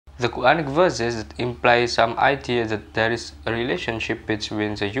The Quranic verses imply some idea that there is a relationship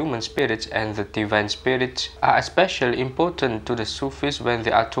between the human spirits and the divine spirits are especially important to the Sufis when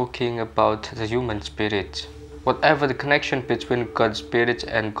they are talking about the human spirit. Whatever the connection between God's spirit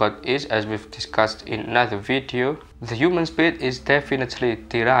and God is, as we've discussed in another video, the human spirit is definitely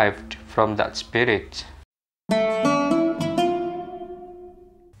derived from that spirit.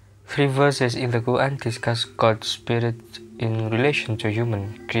 3 verses in the Quran discuss God's spirit in relation to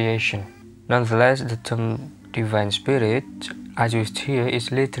human creation. Nonetheless, the term divine spirit, as used here,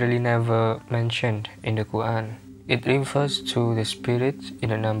 is literally never mentioned in the Quran. It refers to the spirit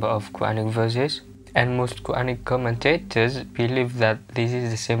in a number of Quranic verses, and most Quranic commentators believe that this is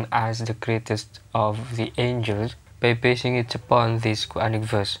the same as the greatest of the angels by basing it upon this Quranic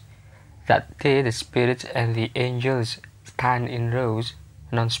verse, that they, the spirits and the angels, stand in rows,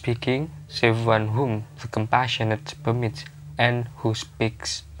 non-speaking, save one whom the compassionate permits and who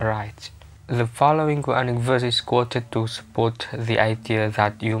speaks right. The following Quranic verse is quoted to support the idea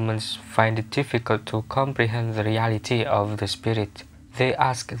that humans find it difficult to comprehend the reality of the spirit. They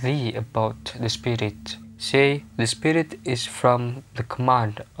ask thee about the spirit. Say, the spirit is from the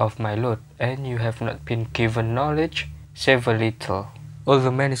command of my Lord, and you have not been given knowledge, save a little.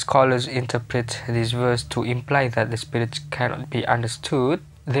 Although many scholars interpret this verse to imply that the spirit cannot be understood,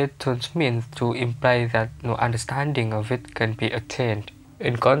 they don't mean to imply that no understanding of it can be attained.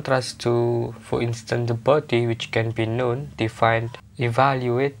 In contrast to, for instance, the body, which can be known, defined,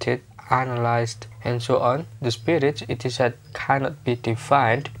 evaluated, analyzed, and so on, the spirit, it is said, cannot be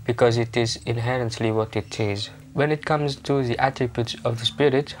defined because it is inherently what it is. When it comes to the attributes of the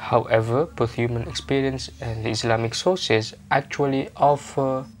spirit, however, both human experience and the Islamic sources actually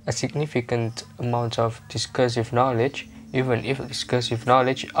offer a significant amount of discursive knowledge, even if discursive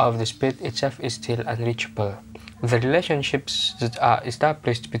knowledge of the spirit itself is still unreachable. The relationships that are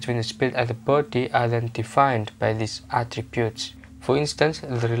established between the spirit and the body are then defined by these attributes. For instance,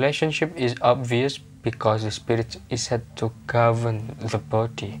 the relationship is obvious because the spirit is said to govern the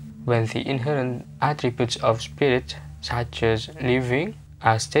body. When the inherent attributes of spirit, such as living,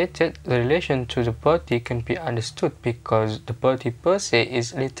 are stated, the relation to the body can be understood because the body per se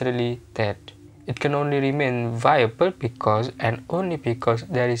is literally dead. It can only remain viable because and only because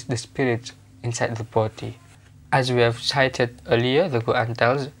there is the spirit inside the body. As we have cited earlier, the Quran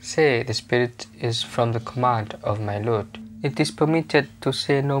tells, say, the spirit is from the command of my Lord. It is permitted to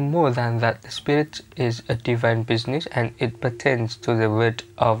say no more than that the spirit is a divine business and it pertains to the word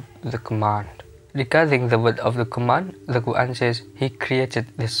of the command. Regarding the word of the command, the Quran says, He created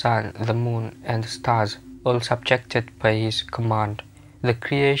the sun, the moon, and the stars, all subjected by His command. The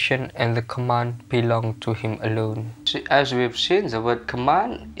creation and the command belong to Him alone. As we've seen, the word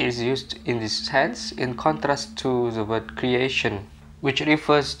command is used in this sense in contrast to the word creation, which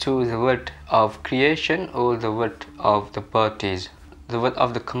refers to the word of creation or the word of the bodies. The word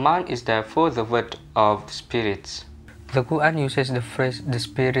of the command is therefore the word of the spirits. The Quran uses the phrase the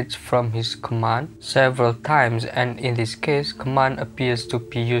spirits from His command several times, and in this case, command appears to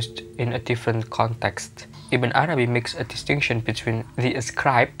be used in a different context. Ibn Arabī makes a distinction between the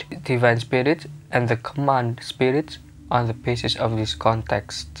ascribed divine spirit and the command spirit on the basis of this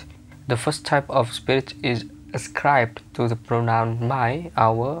context. The first type of spirit is ascribed to the pronoun my,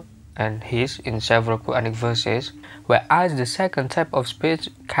 our, and his in several Quranic verses, whereas the second type of spirit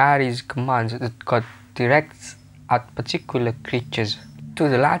carries commands that God directs at particular creatures. To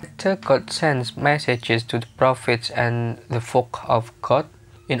the latter, God sends messages to the prophets and the folk of God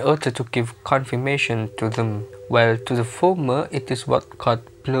in order to give confirmation to them, while to the former it is what God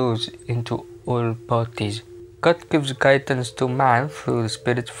blows into all bodies. God gives guidance to man through the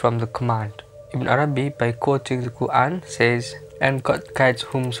spirit from the command. Ibn Arabī, by quoting the Quran, says, and God guides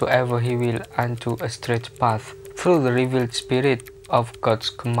whomsoever He will unto a straight path through the revealed spirit of God's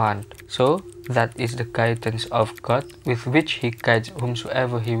command. So, that is the guidance of God with which He guides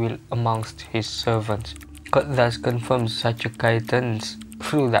whomsoever He will amongst His servants. God thus confirms such a guidance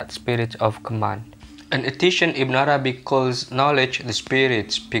through that spirit of command. In addition, Ibn Arabī calls knowledge the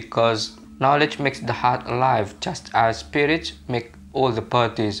spirits because knowledge makes the heart alive, just as spirits make all the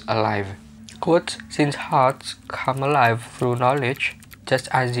bodies alive. Quote, since hearts come alive through knowledge, just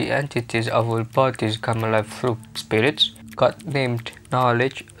as the entities of all bodies come alive through spirits, God named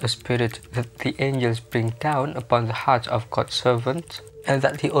knowledge a spirit that the angels bring down upon the hearts of God's servants, and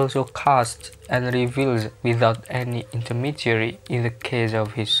that He also casts and reveals without any intermediary in the case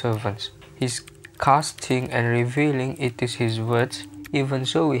of His servants. His casting and revealing, it is His words, even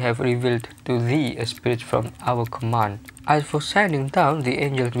so we have revealed to thee a spirit from our command. As for sending down the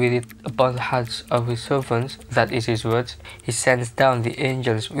angels with it upon the hearts of his servants, that is his words, he sends down the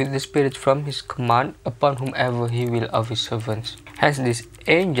angels with the Spirit from his command upon whomever he will of his servants. Hence these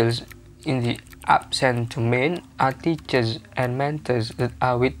angels in the absent domain are teachers and mentors that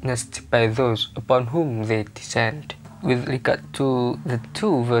are witnessed by those upon whom they descend. With regard to the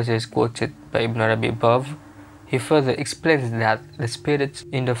two verses quoted by Ibn Arabi above, he further explains that the spirits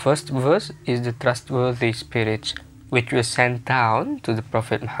in the first verse is the trustworthy spirits, which were sent down to the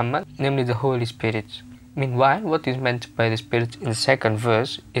Prophet Muhammad, namely the Holy Spirits. Meanwhile, what is meant by the spirits in the second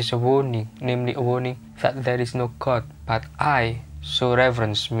verse is a warning, namely a warning that there is no God but I, so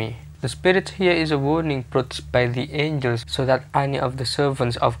reverence me. The spirit here is a warning brought by the angels so that any of the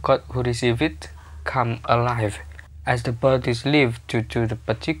servants of God who receive it come alive, as the bodies live due to the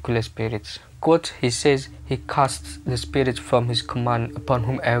particular spirits. Quote, he says, he casts the spirits from his command upon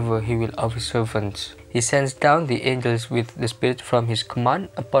whomever he will of his servants. He sends down the angels with the spirit from his command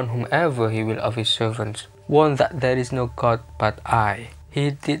upon whomever he will of his servants. Warn that there is no God but I. He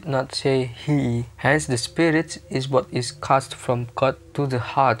did not say he. Hence the spirit is what is cast from God to the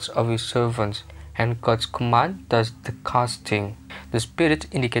hearts of his servants, and God's command does the casting. The spirit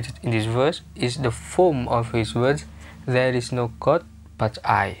indicated in this verse is the form of his words, there is no God but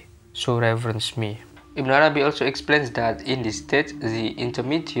I, so reverence me. Ibn Arabi also explains that in this state the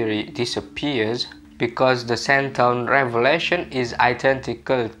intermediary disappears because the sent down revelation is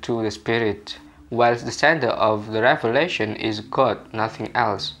identical to the spirit, whilst the sender of the revelation is God, nothing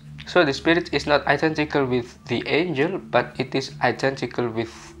else. So the spirit is not identical with the angel, but it is identical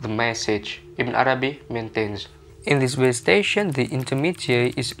with the message, Ibn Arabi maintains. In this way station, the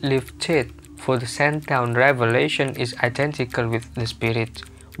intermediary is lifted, for the sent down revelation is identical with the spirit,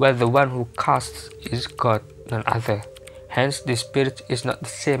 while the one who casts is God, none other. Hence the spirit is not the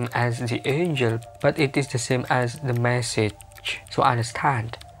same as the angel, but it is the same as the message. So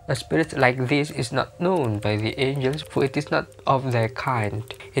understand, a spirit like this is not known by the angels, for it is not of their kind.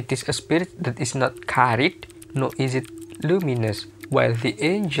 It is a spirit that is not carried, nor is it luminous, while the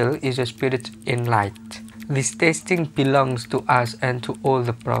angel is a spirit in light. This tasting belongs to us and to all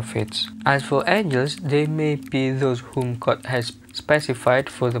the prophets. As for angels, they may be those whom God has specified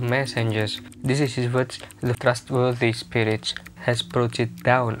for the messengers. This is his words, the trustworthy spirits has brought it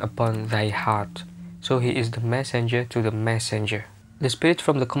down upon thy heart. So he is the messenger to the messenger. The spirit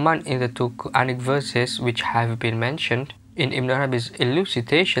from the command in the two Quranic verses which have been mentioned in Ibn Arabi's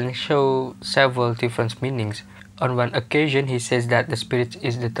elucidation show several different meanings. On one occasion he says that the spirit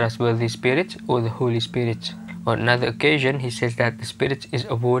is the trustworthy spirit or the Holy Spirit. On another occasion he says that the spirit is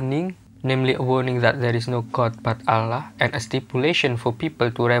a warning, namely a warning that there is no God but Allah, and a stipulation for people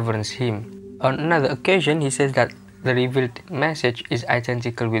to reverence him. On another occasion he says that the revealed message is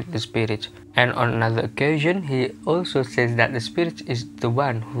identical with the spirit, and on another occasion he also says that the spirit is the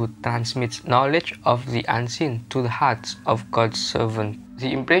one who transmits knowledge of the unseen to the hearts of God's servant.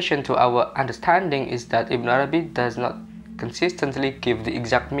 The impression to our understanding is that Ibn Arabi does not consistently give the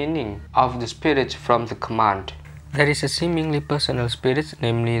exact meaning of the spirit from the command. There is a seemingly personal spirit,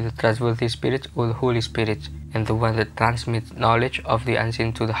 namely the trustworthy spirit or the Holy Spirit, and the one that transmits knowledge of the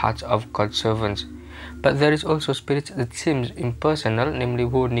unseen to the hearts of God's servants. But there is also spirit that seems impersonal, namely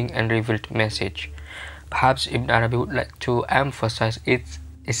warning and revealed message. Perhaps Ibn Arabi would like to emphasize its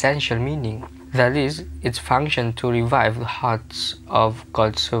essential meaning, that is, its function to revive the hearts of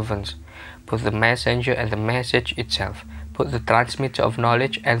God's servants, both the messenger and the message itself, both the transmitter of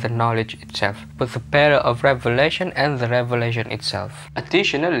knowledge and the knowledge itself, both the bearer of revelation and the revelation itself.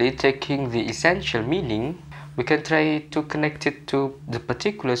 Additionally, taking the essential meaning, we can try to connect it to the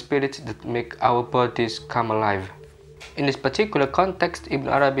particular spirits that make our bodies come alive. In this particular context, Ibn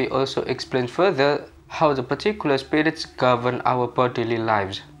Arabi also explains further how the particular spirits govern our bodily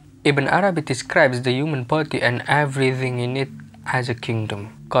lives. Ibn Arabi describes the human body and everything in it as a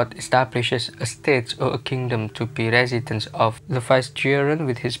kingdom. God establishes a state or a kingdom to be residence of the vicegerent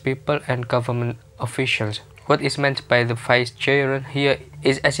with his people and government officials. What is meant by the vicegerent here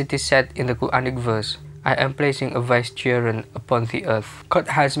is as it is said in the Quranic verse, I am placing a vicegerent upon the earth. God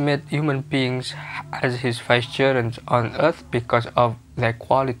has made human beings as his vicegerents on earth because of their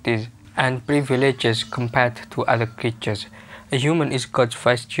qualities and privileges compared to other creatures. A human is God's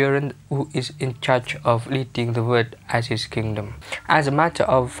vicegerent who is in charge of leading the world as his kingdom. As a matter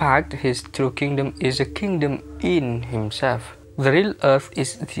of fact, his true kingdom is a kingdom in himself. The real earth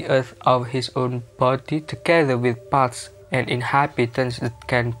is the earth of his own body together with parts and inhabitants that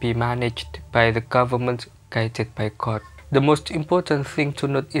can be managed by the government guided by God. The most important thing to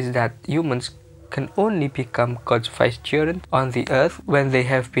note is that humans can only become God's vicegerent on the earth when they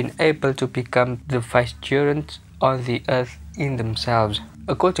have been able to become the vicegerents on the earth in themselves.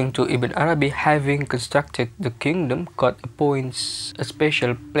 According to Ibn Arabi, having constructed the kingdom, God appoints a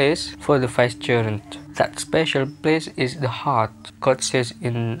special place for the vicegerent. That special place is the heart. God says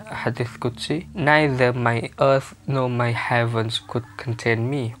in Hadith Qudsi, "Neither my earth nor my heavens could contain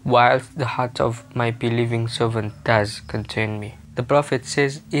me, whilst the heart of my believing servant does contain me." The Prophet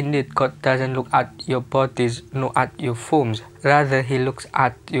says, "Indeed, God doesn't look at your bodies nor at your forms, rather he looks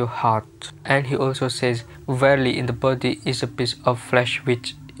at your heart." And he also says, "Verily in the body is a piece of flesh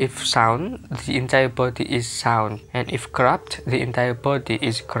which if sound, the entire body is sound, and if corrupt, the entire body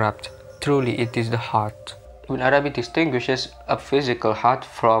is corrupt. Truly it is the heart." Ibn Arabi distinguishes a physical heart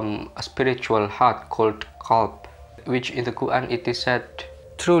from a spiritual heart called qalb, which in the Quran it is said,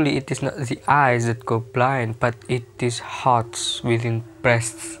 "Truly it is not the eyes that go blind, but it is hearts within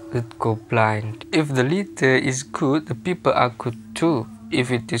breasts that go blind. If the leader is good, the people are good too.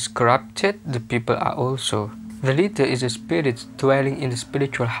 If it is corrupted, the people are also." The leader is a spirit dwelling in the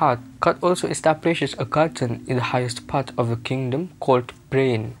spiritual heart. God also establishes a garden in the highest part of the kingdom called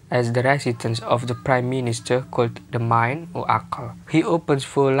brain as the residence of the prime minister called the mind or akal. He opens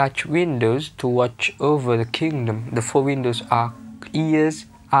 4 large windows to watch over the kingdom. The 4 windows are ears,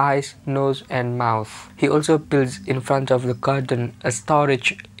 eyes, nose, and mouth. He also builds in front of the garden a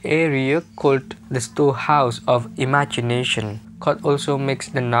storage area called the storehouse of imagination. God also makes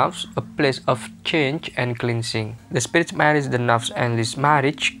the nafs a place of change and cleansing. The spirit marries the nafs, and this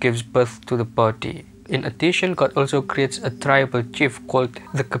marriage gives birth to the body. In addition, God also creates a tribal chief called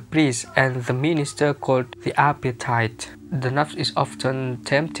the caprice and the minister called the appetite. The nafs is often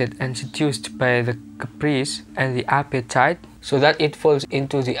tempted and seduced by the caprice and the appetite, so that it falls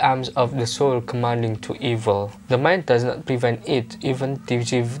into the arms of the soul commanding to evil. The mind does not prevent it, even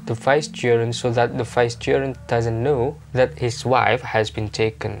deceive the vicegerent, so that the vicegerent doesn't know that his wife has been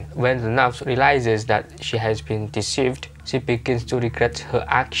taken. When the nafs realizes that she has been deceived, she begins to regret her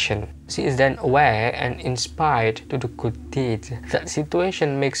action. She is then aware and inspired to do good deeds. That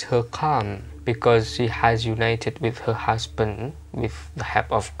situation makes her calm, because she has united with her husband with the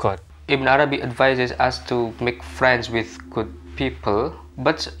help of God. Ibn Arabi advises us to make friends with good people,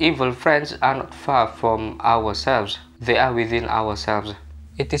 but evil friends are not far from ourselves. They are within ourselves.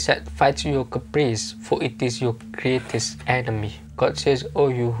 It is said, "Fight your caprice, for it is your greatest enemy." God says, "O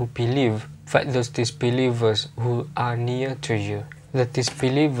you who believe, fight those disbelievers who are near to you." The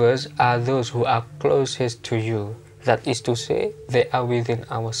disbelievers are those who are closest to you. That is to say, they are within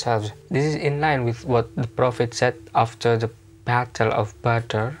ourselves. This is in line with what the Prophet said after the Battle of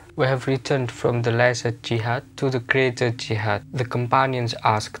Badr. "We have returned from the lesser jihad to the greater jihad." The companions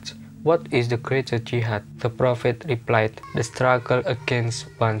asked, "What is the greater jihad?" The Prophet replied, "The struggle against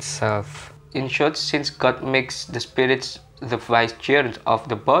oneself." In short, since God makes the spirits the vicegerent of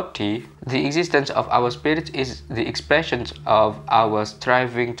the body, the existence of our spirit is the expression of our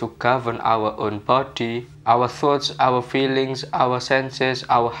striving to govern our own body, our thoughts, our feelings, our senses,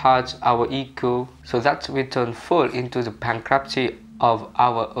 our hearts, our ego, so that we don't fall into the bankruptcy of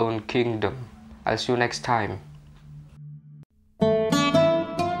our own kingdom. I'll see you next time.